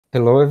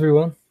Hello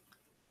everyone.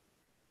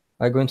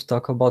 I'm going to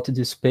talk about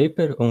this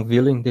paper,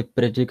 Unveiling the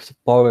Predictive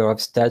Power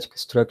of Static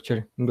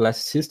Structure in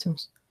Glassy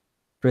Systems,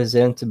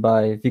 presented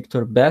by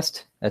Victor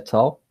Bapst et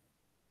al.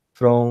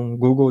 From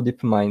Google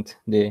DeepMind,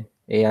 the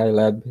AI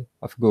lab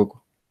of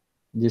Google.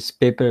 This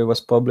paper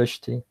was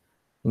published in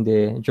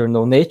the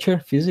journal Nature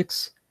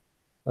Physics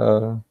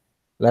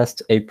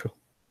last April.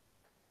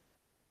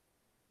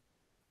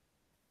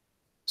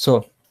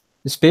 So,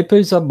 this paper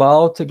is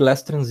about a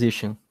glass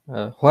transition.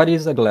 What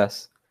is a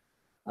glass?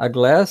 A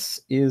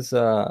glass is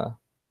a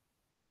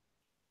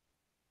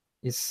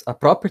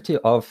property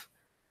of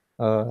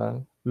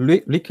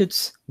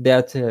liquids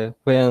that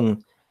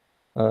when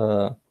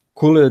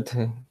cooled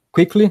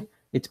quickly,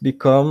 it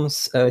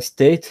becomes a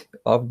state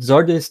of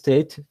disordered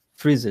state,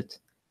 freeze it.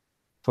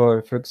 For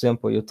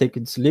example, you take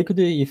this liquid,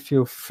 if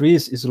you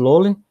freeze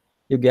slowly,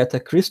 you get a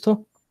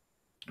crystal,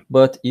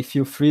 but if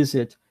you freeze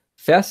it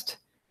fast,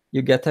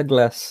 you get a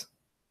glass.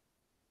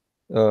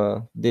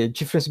 The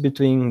difference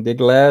between the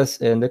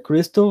glass and the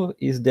crystal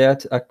is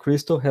that a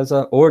crystal has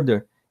an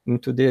order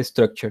into the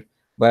structure,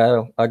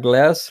 while a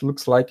glass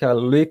looks like a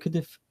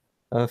liquid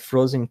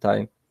frozen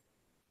time.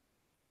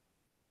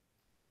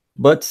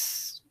 But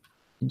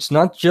it's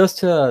not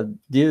just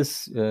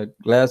this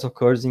glass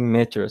occurs in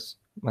materials.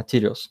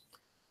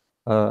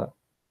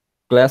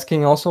 Glass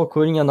can also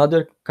occur in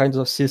another kinds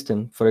of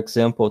system. For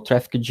example,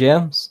 traffic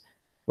jams,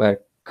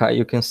 where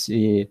you can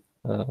see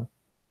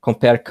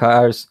compare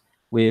cars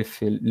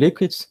with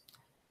liquids,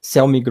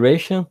 cell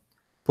migration,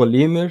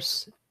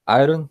 polymers,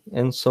 iron,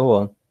 and so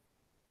on.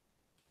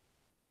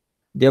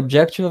 The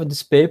objective of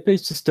this paper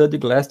is to study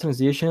glass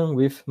transition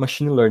with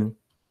machine learning.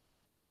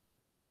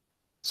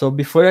 So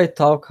before I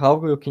talk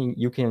how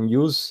you can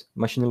use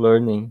machine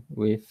learning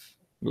with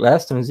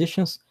glass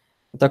transitions,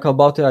 I talk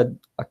about a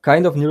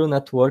kind of neural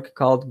network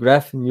called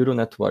graph neural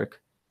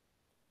network.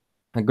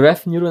 A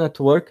graph neural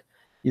network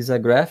is a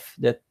graph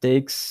that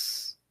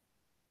takes,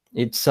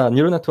 it's a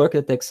neural network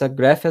that takes a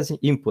graph as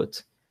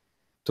input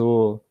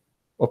to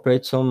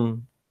operate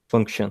some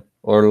function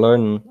or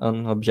learn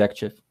an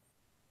objective.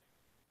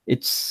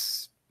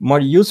 It's more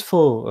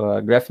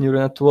useful graph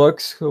neural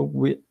networks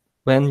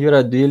when you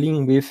are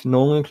dealing with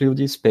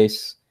non-Euclidean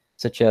space,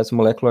 such as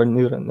molecular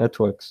neural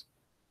networks.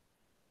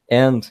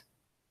 And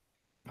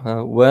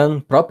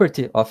one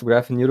property of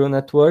graph neural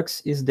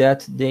networks is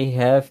that they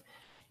have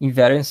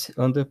invariance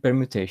under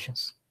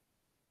permutations.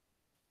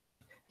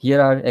 Here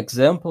are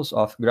examples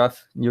of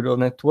graph neural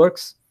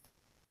networks.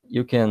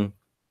 You can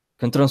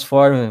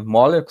transform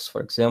molecules,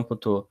 for example,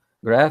 to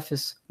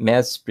graphs,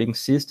 mass spring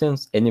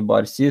systems,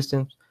 any-body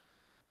systems,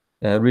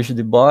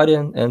 rigid body,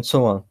 and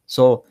so on.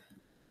 So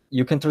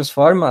you can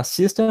transform a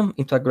system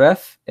into a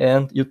graph,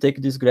 and you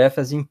take this graph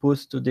as input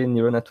to the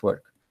neural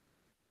network.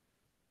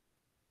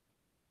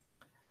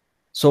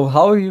 So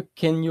how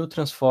can you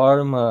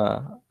transform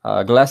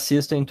a glass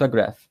system into a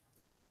graph?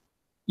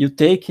 You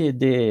take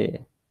the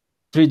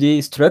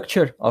 3D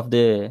structure of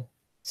the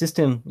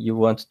system you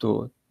want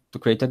to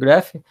create a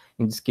graph.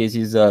 In this case,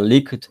 is a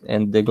liquid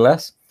and the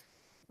glass.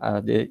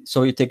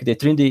 So you take the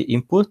 3D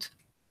input,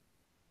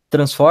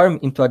 transform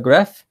into a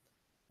graph.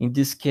 In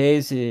this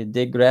case,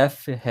 the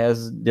graph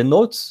has the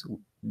nodes.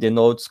 The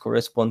nodes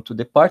correspond to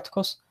the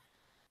particles,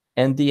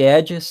 and the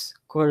edges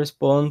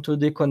correspond to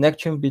the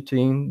connection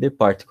between the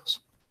particles.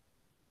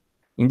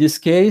 In this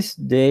case,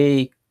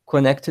 they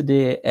connect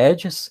the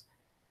edges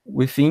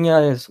within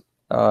a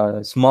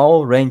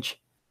small range.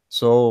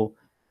 So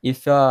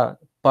if a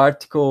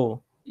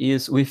particle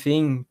is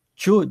within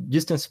two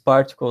distant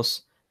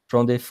particles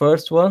from the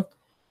first one,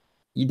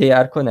 they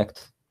are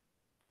connected.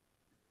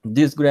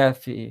 This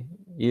graph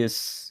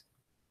is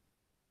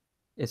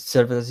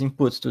serves as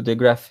input to the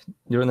graph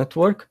neural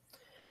network.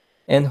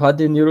 And what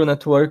the neural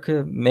network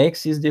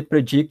makes is the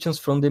predictions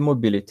from the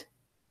mobility.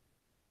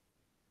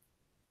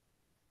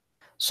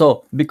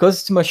 So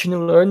because it's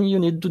machine learning, you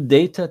need the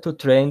data to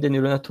train the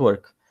neural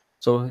network.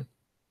 So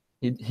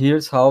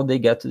here's how they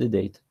get the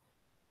data.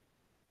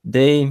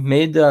 They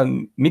made a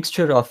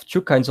mixture of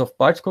two kinds of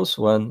particles,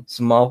 one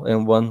small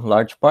and one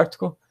large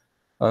particle,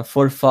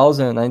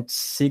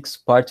 4,096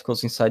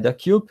 particles inside a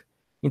cube,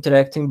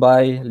 interacting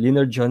by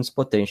linear Jones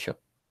potential.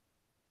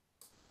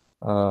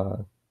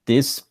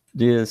 These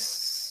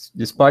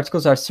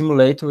particles are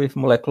simulated with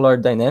molecular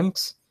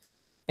dynamics,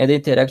 and the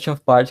interaction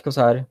of particles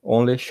are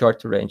only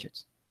short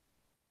ranges.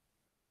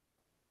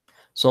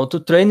 So to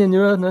train a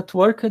neural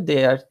network,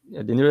 the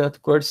neural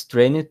network is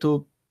trained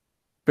to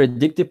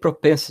predict the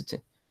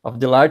propensity of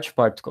the large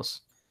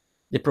particles.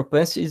 The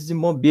propensity is the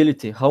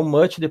mobility, how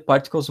much the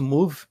particles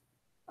move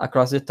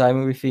across the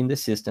time within the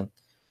system.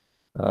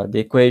 The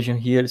equation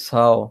here is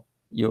how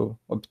you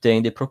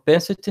obtain the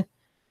propensity.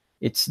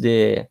 It's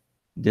the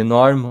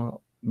norm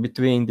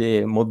between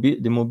the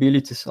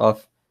mobilities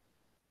of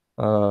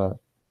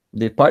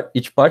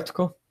each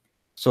particle.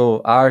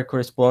 So R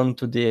corresponds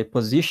to the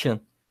position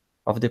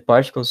of the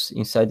particles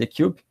inside the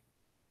cube.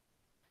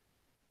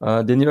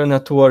 The neural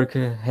network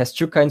has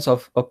two kinds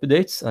of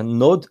updates: a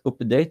node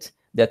update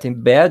that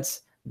embeds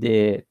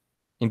the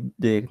in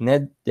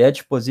the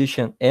edge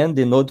position and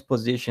the node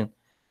position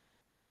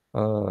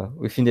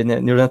within the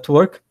neural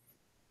network.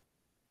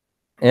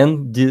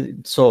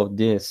 And so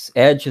these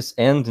edges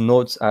and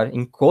nodes are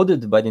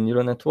encoded by the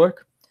neural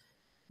network.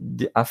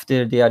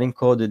 After they are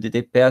encoded,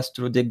 they pass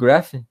through the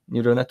graph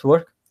neural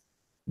network.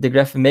 The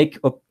graph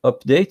make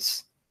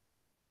updates.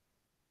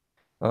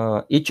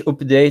 Each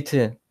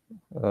update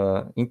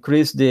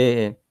increase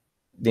the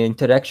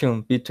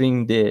interaction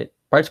between the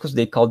particles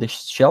they call the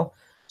shell.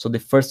 So the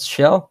first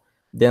shell,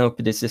 then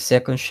updates the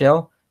second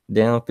shell,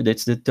 then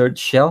updates the third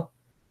shell,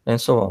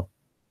 and so on.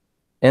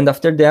 And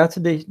after that,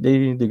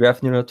 the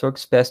graph neural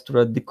networks pass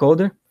through a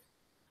decoder.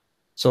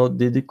 So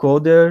the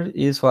decoder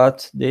is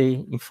what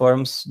they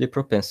informs the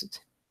propensity.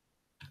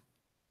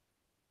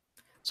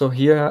 So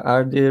here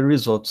are the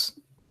results.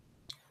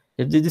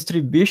 If the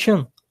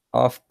distribution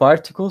of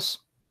particles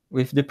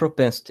with the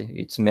propensity,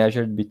 it's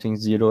measured between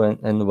 0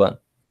 and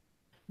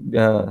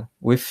 1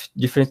 with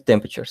different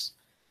temperatures.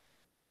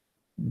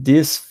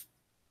 This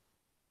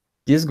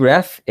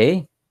graph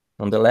A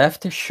on the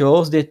left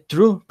shows the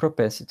true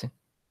propensity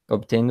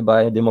obtained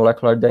by the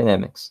molecular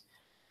dynamics.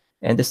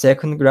 And the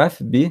second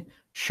graph B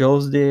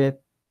shows the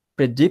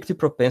predictive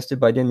propensity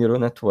by the neural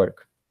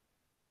network.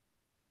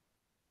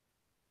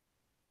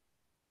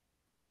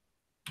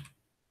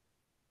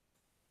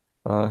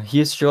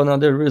 Here's shown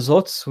other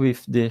results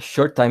with the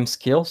short time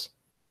scales.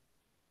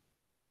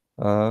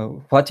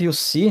 What you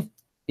see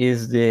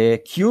is the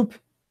cube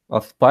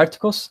of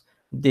particles.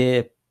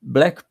 The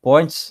black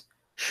points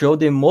show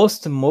the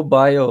most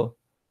mobile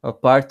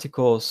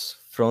particles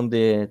from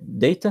the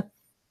data,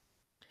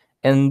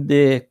 and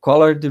the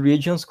colored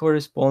regions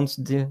corresponds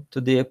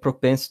to the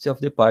propensity of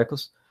the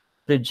particles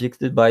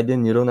predicted by the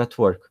neural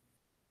network.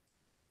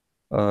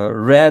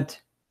 Red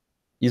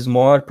is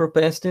more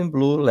propensity and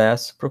blue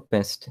less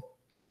propensity.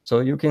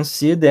 So you can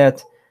see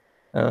that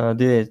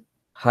the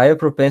higher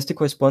propensity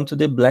corresponds to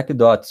the black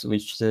dots,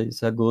 which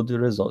is a good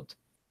result.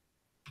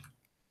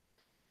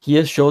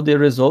 Here show the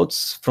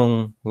results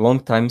from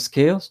long time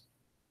scales.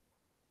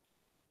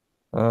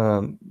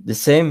 The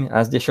same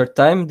as the short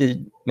time,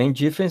 the main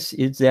difference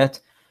is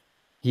that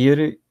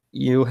here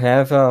you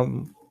have a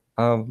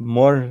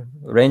more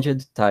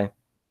ranged time.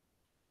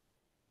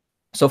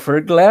 So for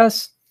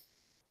glass,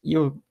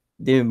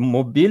 the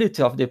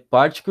mobility of the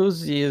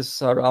particles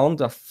is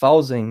around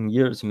 1,000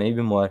 years,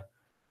 maybe more.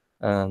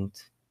 And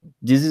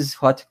this is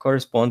what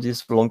corresponds to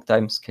this long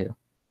time scale.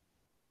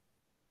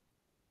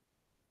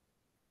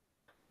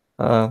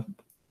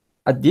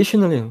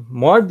 Additionally,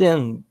 more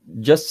than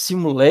just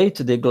simulate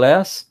the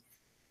glass,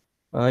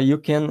 you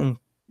can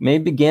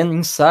maybe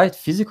gain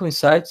physical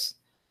insights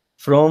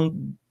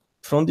from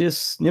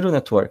this neural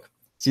network.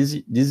 This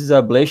is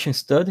an ablation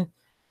study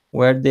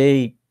where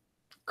they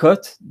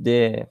cut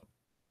the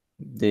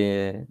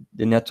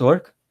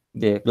network,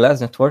 the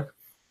glass network.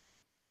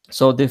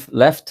 So the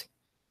left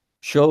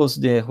shows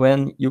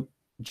when you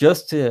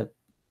just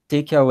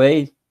take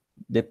away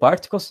the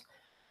particles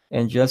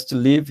and just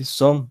leave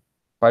some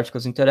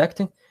particles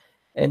interacting.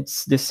 And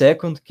the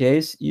second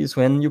case is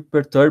when you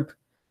perturb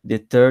the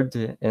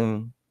third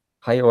and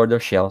higher order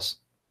shells.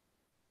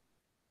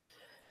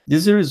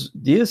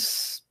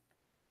 This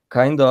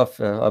kind of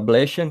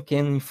ablation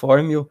can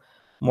inform you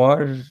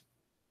more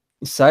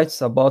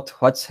insights about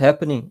what's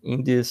happening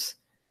in this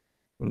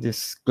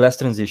glass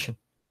transition.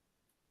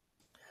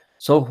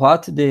 So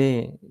what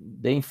they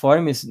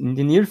inform is in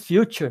the near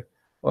future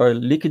or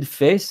liquid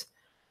phase,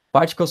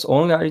 particles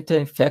only are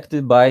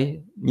affected by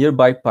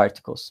nearby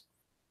particles.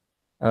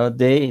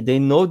 They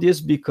know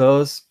this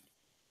because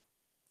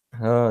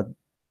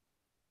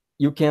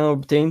you can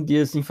obtain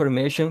this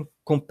information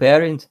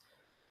comparing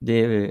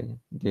the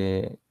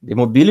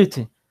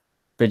mobility,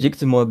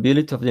 predicted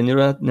mobility of the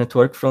neural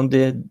network from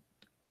the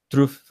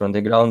from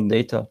the ground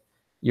data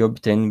you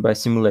obtain by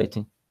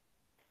simulating.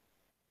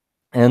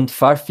 And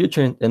far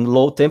future and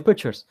low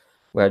temperatures,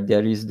 where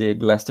there is the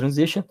glass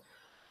transition,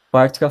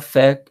 particles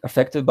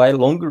affected by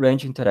longer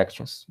range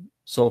interactions.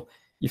 So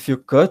if you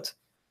cut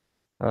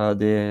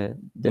the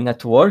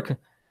network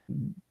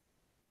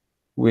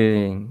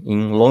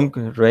in long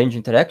range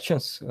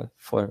interactions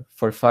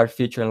for far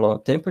future and low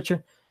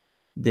temperature,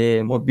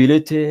 the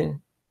mobility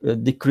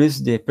decrease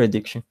the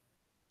prediction.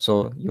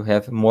 So you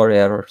have more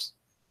errors.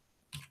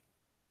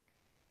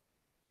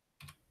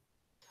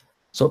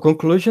 So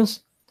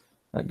conclusions,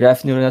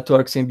 graph neural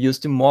networks can be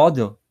used to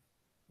model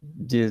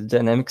the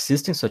dynamic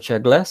systems such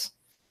as glass,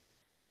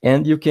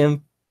 and you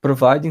can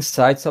provide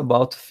insights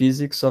about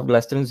physics of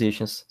glass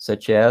transitions,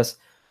 such as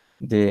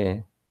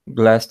the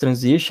glass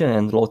transition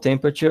and low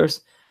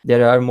temperatures.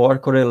 There are more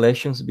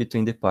correlations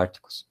between the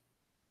particles.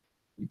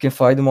 You can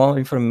find more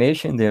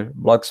information in their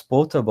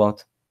blogspot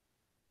about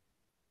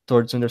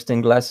towards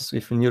understand glasses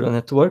with neural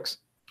networks.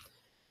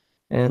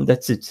 And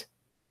that's it.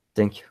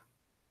 Thank you.